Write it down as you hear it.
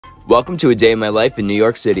Welcome to a day in my life in New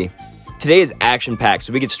York City. Today is action-packed,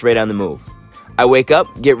 so we get straight on the move. I wake up,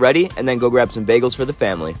 get ready, and then go grab some bagels for the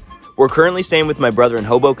family. We're currently staying with my brother in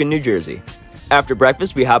Hoboken, New Jersey. After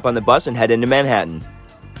breakfast, we hop on the bus and head into Manhattan.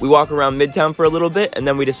 We walk around Midtown for a little bit, and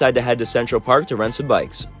then we decide to head to Central Park to rent some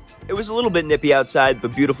bikes. It was a little bit nippy outside,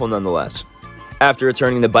 but beautiful nonetheless. After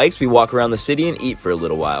returning the bikes, we walk around the city and eat for a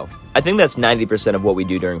little while. I think that's 90% of what we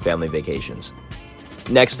do during family vacations.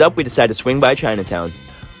 Next up, we decide to swing by Chinatown.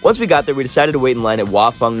 Once we got there, we decided to wait in line at Wah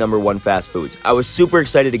Fung No. 1 Fast Foods. I was super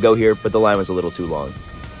excited to go here, but the line was a little too long.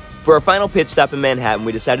 For our final pit stop in Manhattan,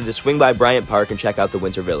 we decided to swing by Bryant Park and check out the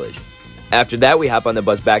Winter Village. After that, we hop on the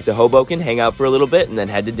bus back to Hoboken, hang out for a little bit, and then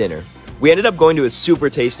head to dinner. We ended up going to a super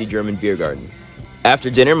tasty German beer garden. After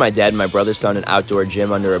dinner, my dad and my brothers found an outdoor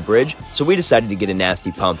gym under a bridge, so we decided to get a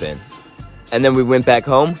nasty pump in. And then we went back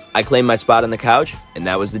home, I claimed my spot on the couch, and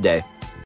that was the day.